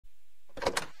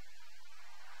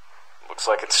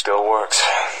Looks like it still works.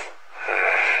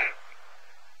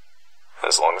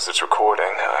 As long as it's recording,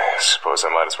 I suppose I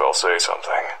might as well say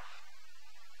something.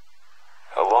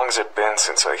 How long has it been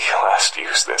since I last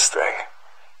used this thing?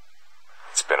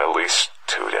 It's been at least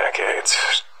 2 decades.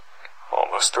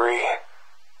 Almost 3.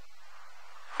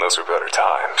 Those were better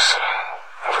times.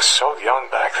 I was so young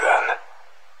back then.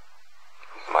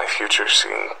 My future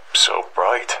seemed so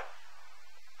bright.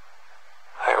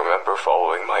 I remember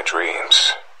following my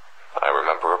dreams. I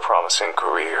remember a promising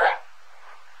career.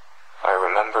 I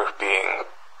remember being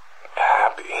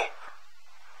happy.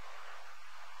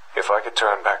 If I could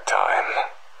turn back time,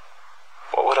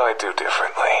 what would I do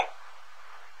differently?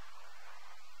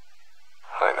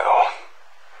 I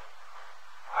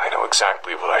know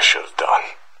exactly what I should have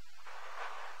done.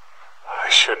 I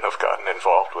shouldn't have gotten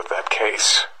involved with that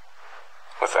case,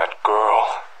 with that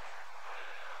girl.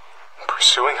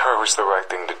 Pursuing her was the right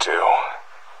thing to do.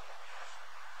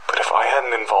 But if I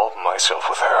hadn't involved myself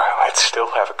with her, I'd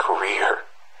still have a career.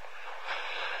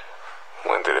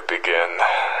 When did it begin?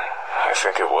 I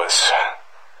think it was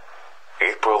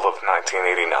April of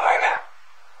 1989.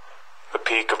 The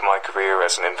peak of my career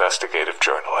as an investigative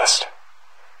journalist.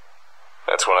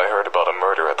 That's when I heard about a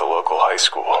murder at the local high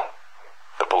school.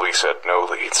 The police had no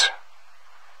leads.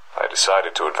 I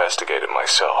decided to investigate it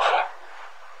myself.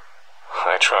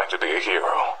 I tried to be a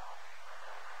hero.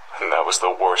 And that was the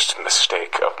worst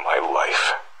mistake of my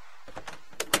life.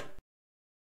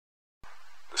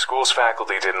 The school's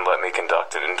faculty didn't let me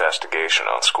conduct an investigation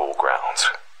on school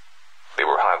grounds. They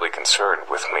were highly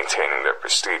concerned with maintaining their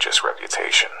prestigious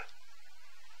reputation.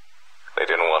 They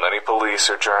didn't want any police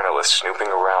or journalists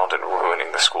snooping around and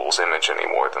ruining the school's image any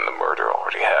more than the murder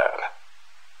already had.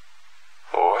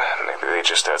 Or maybe they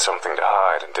just had something to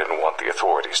hide and didn't want the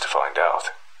authorities to find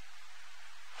out.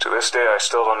 To this day, I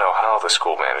still don't know how the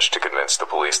school managed to convince the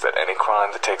police that any crime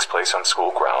that takes place on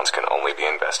school grounds can only be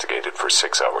investigated for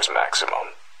 6 hours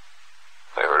maximum.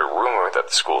 I heard a rumor that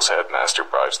the school's headmaster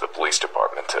bribes the police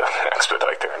department to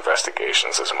expedite their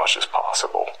investigations as much as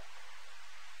possible.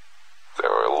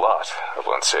 There were a lot of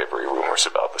unsavory rumors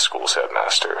about the school's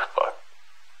headmaster, but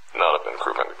none have been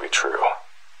proven to be true.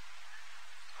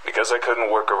 Because I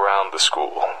couldn't work around the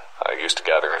school, I used to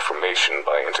gather information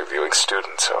by interviewing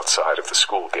students outside of the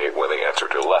school gate when they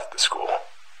entered or left the school.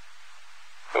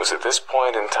 It was at this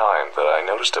point in time that I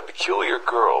noticed a peculiar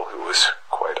girl who was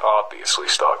quite obviously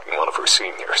stalking one of her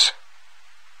seniors.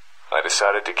 I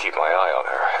decided to keep my eye on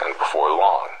her, and before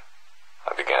long,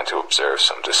 I began to observe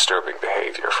some disturbing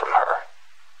behavior from her.